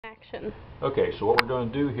action. Okay, so what we're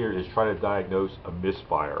going to do here is try to diagnose a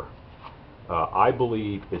misfire. I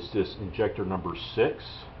believe it's this injector number 6,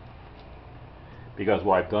 because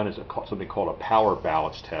what I've done is something called a power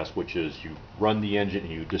balance test, which is you run the engine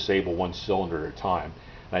and you disable one cylinder at a time.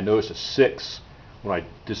 And I noticed a 6 when I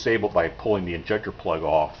disabled by pulling the injector plug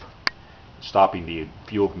off, stopping the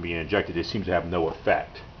fuel from being injected. It seems to have no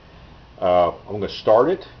effect. I'm going to start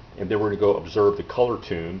it, and then we're going to go observe the color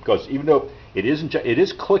tune, because even though it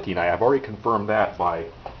is clicking, I have already confirmed that by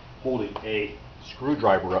holding a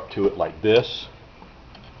screwdriver up to it like this,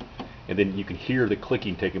 and then you can hear the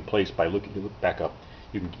clicking taking place by looking back up.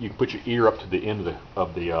 You can put your ear up to the end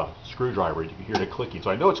of the screwdriver, and you can hear the clicking. So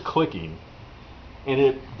I know it's clicking, and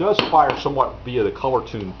it does fire somewhat via the color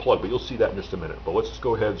tune plug, but you'll see that in just a minute. But let's just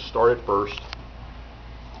go ahead and start it first.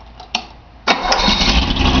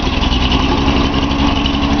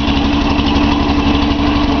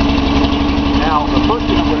 Now, the first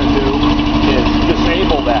thing I'm going to do is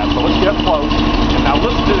disable that. So let's get close. And now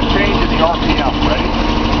listen to the change in the RPM. Ready?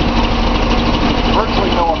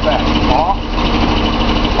 Virtually no effect. Off,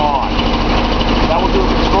 on. That will do a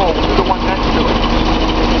control. We'll do the one next to it.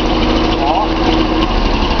 Off,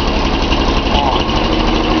 on.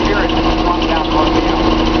 You hear it run down the RPM.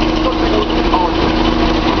 Let's go to the color tune.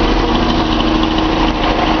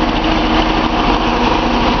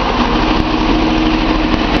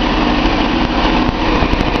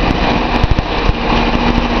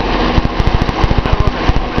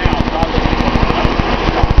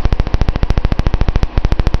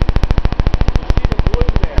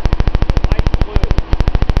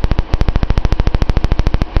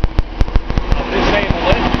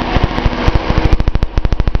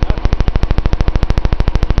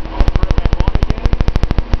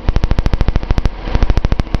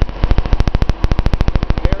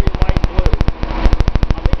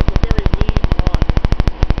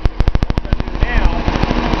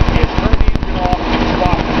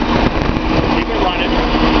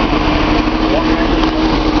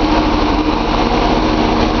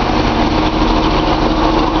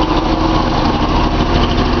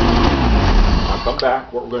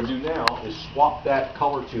 Back, what we're going to do now is swap that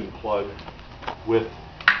color tune plug with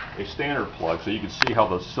a standard plug so you can see how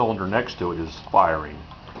the cylinder next to it is firing.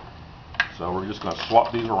 So we're just going to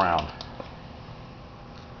swap these around.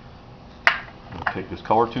 We'll take this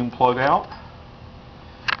color tune plug out.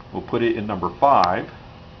 We'll put it in number 5,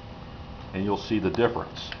 and you'll see the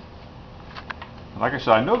difference. And like I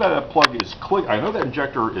said, I know that plug is I know that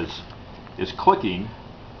injector is clicking.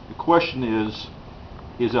 The question is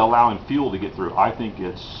it allowing fuel to get through? I think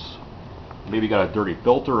it's maybe got a dirty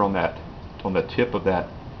filter on the tip of that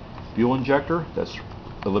fuel injector. That's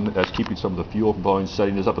keeping some of the fuel from blowing,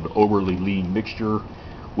 setting this up an overly lean mixture,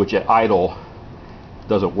 which at idle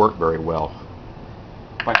doesn't work very well.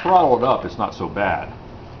 If I throttle it up, it's not so bad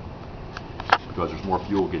because there's more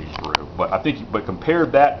fuel getting through. But compare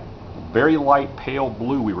that very light pale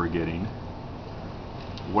blue we were getting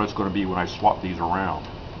to what it's going to be when I swap these around.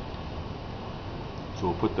 So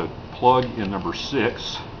we'll put the plug in number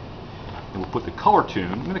 6, and we'll put the color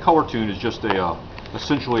tune. I mean, the color tune is just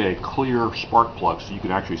essentially a clear spark plug, so you can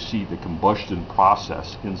actually see the combustion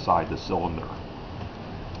process inside the cylinder.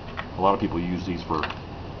 A lot of people use these for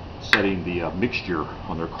setting the mixture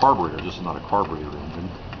on their carburetor. This is not a carburetor engine,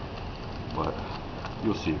 but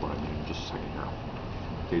you'll see what I mean in just a second here.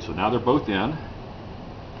 Okay, so now they're both in.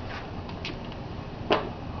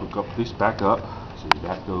 Hook up this back up, so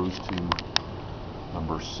that goes to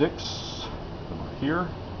number 6 over here,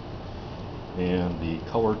 and the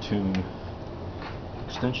color tune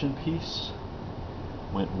extension piece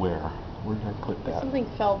went where? Where did I put that? Something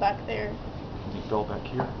fell back there. Something fell back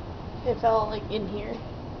here? It fell like in here.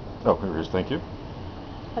 Oh, here it is, thank you.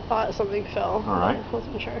 I thought something fell. Alright. I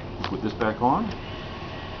wasn't sure. Put this back on.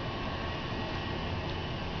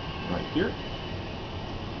 Right here.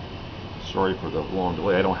 Sorry for the long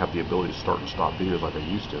delay. I don't have the ability to start and stop videos like I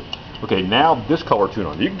used to. Okay, now this color tune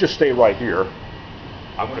on. You can just stay right here.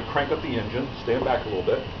 I'm going to crank up the engine, stand back a little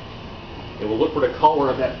bit, and we'll look for the color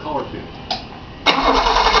of that color tune. Come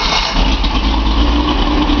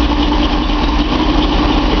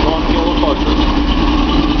on, get a little closer.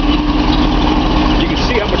 You can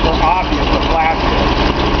see how much more obvious the flash is.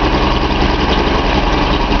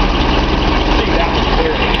 See, that was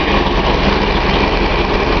clear.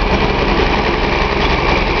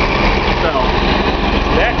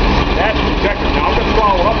 That injector. Now I'm going to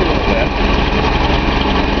throttle up a little bit.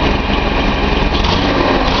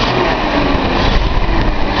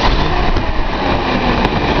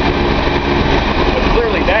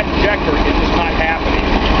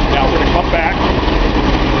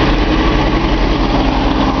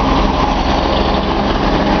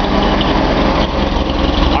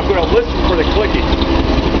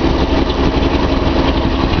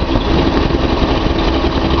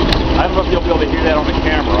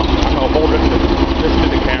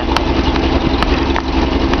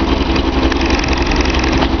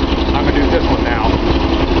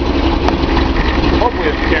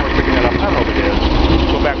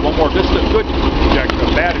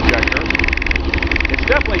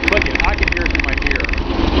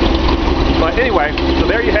 anyway, so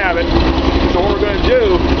there you have it. So what we're going to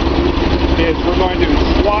do is we're going to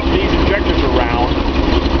swap these injectors around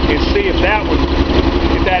and see if that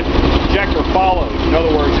injector follows. In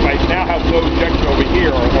other words, if I now have no injection over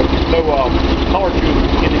here, or no color tube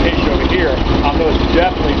indication over here, I'll know it's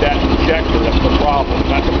definitely that injector that's the problem,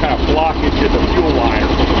 not some kind of blockage in the fuel line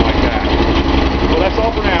or something like that. So that's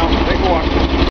all for now. Thanks for watching.